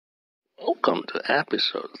Welcome to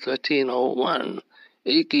episode 1301,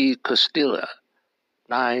 Iggy Costilla,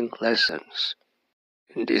 9 Lessons.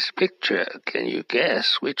 In this picture, can you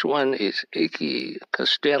guess which one is Iggy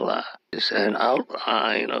Costilla? It's an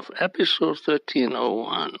outline of episode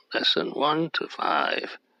 1301, lesson 1 to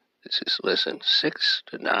 5. This is lesson 6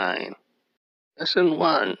 to 9. Lesson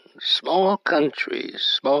 1, small countries,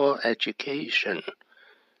 small education.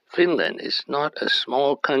 Finland is not a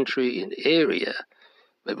small country in area,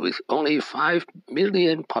 but with only 5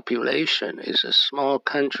 million population is a small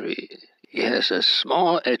country. He has a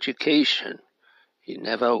small education. He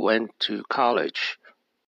never went to college.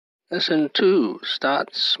 Lesson 2,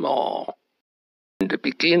 start small. In the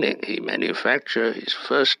beginning, he manufactured his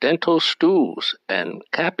first dental stools and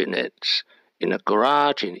cabinets in a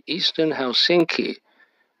garage in eastern Helsinki,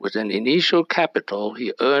 with an initial capital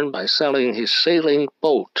he earned by selling his sailing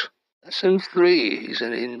boat. Lesson 3, he's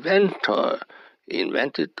an inventor. He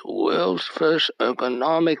invented the world's first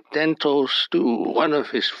ergonomic dental stool, one of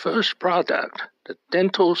his first products, the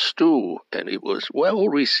dental stool, and it was well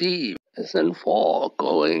received. Lesson 4,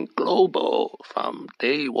 going global from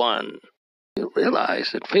day one. He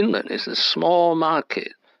realized that Finland is a small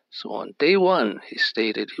market, so on day one he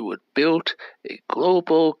stated he would build a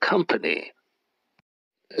global company.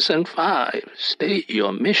 Lesson 5, state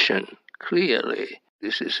your mission clearly.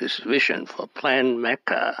 This is his vision for Plan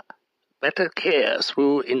Mecca, better care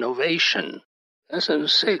through innovation. Lesson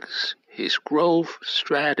 6, his growth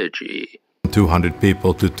strategy. 200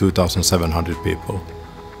 people to 2,700 people,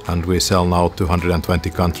 and we sell now to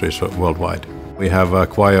 120 countries worldwide. We have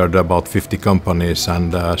acquired about 50 companies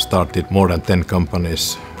and started more than 10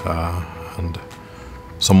 companies, and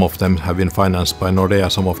some of them have been financed by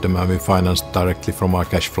Nordea, some of them have been financed directly from our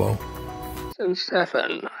cash flow. Lesson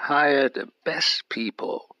 7, hire the best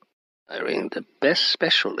people. Hiring the best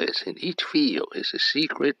specialists in each field is the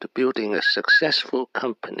secret to building a successful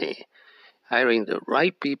company. Hiring the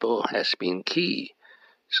right people has been key,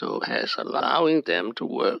 so has allowing them to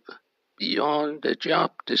work beyond the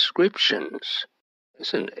job descriptions.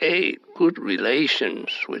 Lesson 8, good relations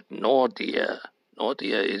with Nordea.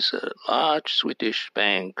 Nordea is a large Swedish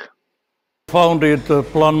bank. Founded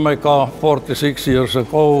Plan Mecca 46 years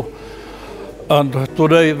ago, and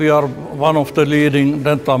today we are one of the leading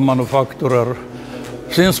dental manufacturers.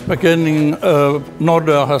 Since beginning,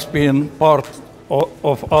 Nordea has been part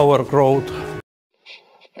of our growth.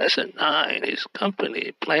 Lesson 9, his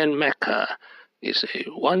company, Plan Mecca, is a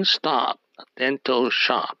one-stop dental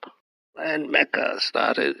shop. Plan Mecca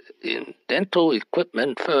started in dental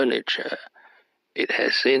equipment furniture. It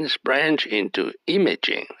has since branched into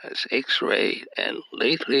imaging as X-ray and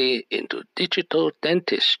lately into digital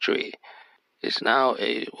dentistry. It's now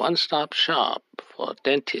a one-stop shop for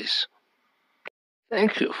dentists.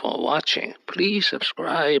 Thank you for watching. Please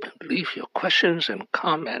subscribe, leave your questions and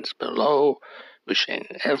comments below. Wishing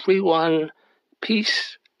everyone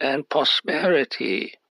peace and prosperity.